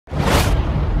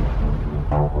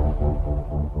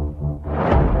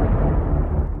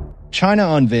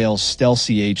China unveils stealth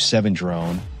CH-7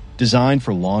 drone, designed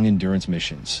for long-endurance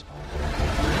missions.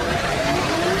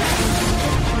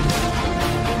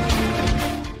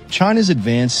 China's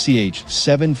advanced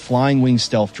CH-7 flying-wing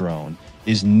stealth drone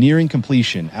is nearing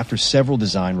completion after several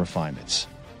design refinements.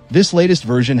 This latest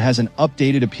version has an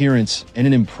updated appearance and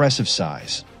an impressive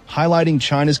size, highlighting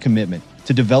China's commitment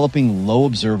to developing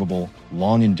low-observable,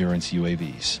 long-endurance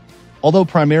UAVs. Although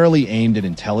primarily aimed at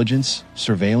intelligence,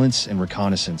 surveillance, and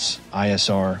reconnaissance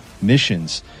 (ISR)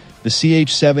 missions, the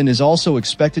CH-7 is also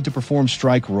expected to perform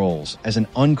strike roles as an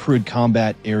uncrewed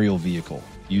combat aerial vehicle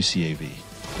 (UCAV).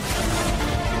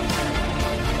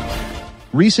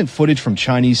 Recent footage from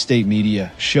Chinese state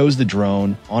media shows the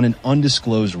drone on an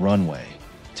undisclosed runway,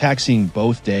 taxiing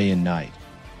both day and night,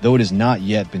 though it has not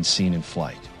yet been seen in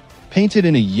flight. Painted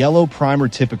in a yellow primer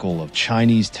typical of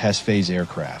Chinese test phase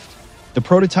aircraft, the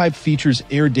prototype features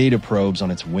air data probes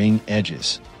on its wing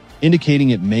edges, indicating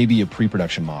it may be a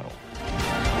pre-production model.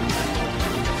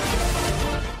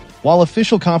 While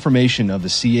official confirmation of the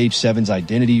CH-7's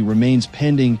identity remains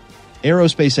pending,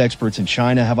 aerospace experts in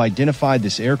China have identified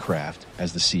this aircraft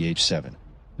as the CH-7.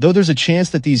 Though there's a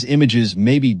chance that these images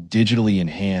may be digitally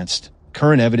enhanced,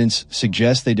 current evidence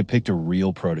suggests they depict a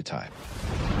real prototype.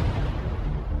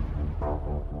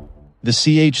 The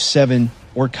CH-7,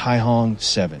 or Kaihong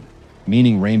 7,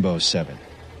 meaning Rainbow 7,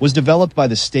 was developed by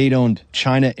the state-owned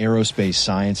China Aerospace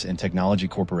Science and Technology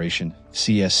Corporation,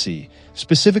 CSC,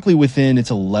 specifically within its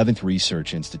 11th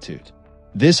Research Institute.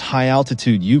 This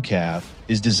high-altitude UCAV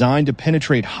is designed to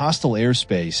penetrate hostile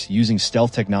airspace using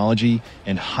stealth technology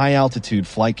and high-altitude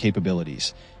flight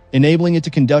capabilities, enabling it to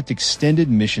conduct extended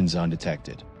missions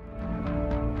undetected.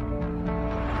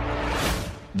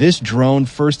 This drone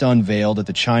first unveiled at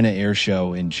the China Air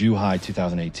Show in Zhuhai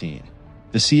 2018.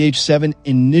 The CH-7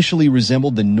 initially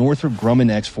resembled the Northrop Grumman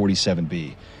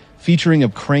X-47B, featuring a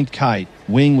cranked kite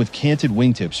wing with canted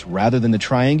wingtips rather than the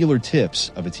triangular tips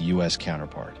of its U.S.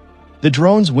 counterpart. The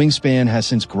drone's wingspan has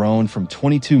since grown from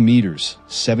 22 meters,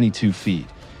 72 feet,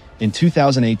 in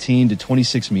 2018 to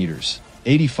 26 meters,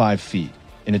 85 feet,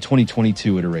 in a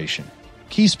 2022 iteration.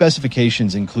 Key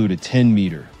specifications include a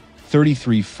 10-meter,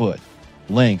 33-foot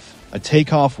length, a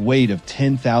takeoff weight of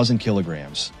 10,000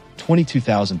 kilograms,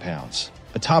 22,000 pounds,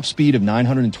 a top speed of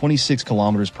 926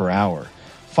 kilometers per hour,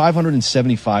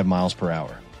 575 miles per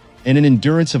hour, and an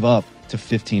endurance of up to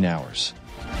 15 hours.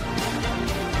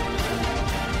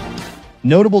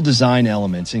 Notable design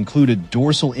elements include a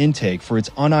dorsal intake for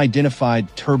its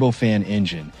unidentified turbofan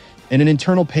engine and an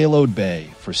internal payload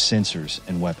bay for sensors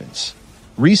and weapons.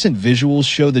 Recent visuals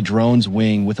show the drone's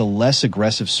wing with a less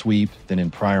aggressive sweep than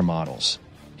in prior models,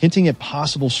 hinting at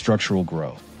possible structural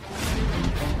growth.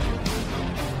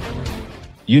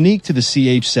 Unique to the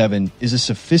CH-7 is a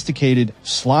sophisticated,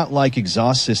 slot-like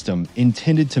exhaust system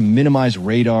intended to minimize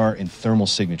radar and thermal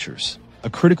signatures, a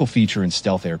critical feature in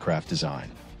stealth aircraft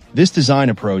design. This design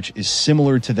approach is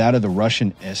similar to that of the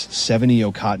Russian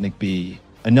S-70 Okhotnik B,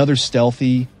 another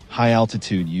stealthy,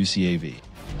 high-altitude UCAV.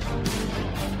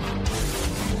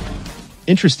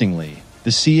 Interestingly,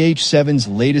 the CH-7's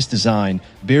latest design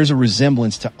bears a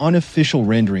resemblance to unofficial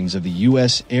renderings of the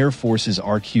U.S. Air Force's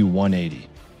RQ-180,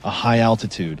 a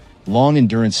high-altitude,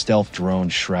 long-endurance stealth drone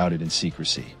shrouded in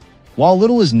secrecy. While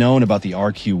little is known about the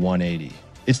RQ-180,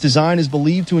 its design is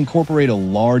believed to incorporate a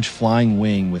large flying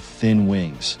wing with thin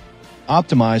wings,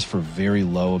 optimized for very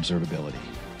low observability.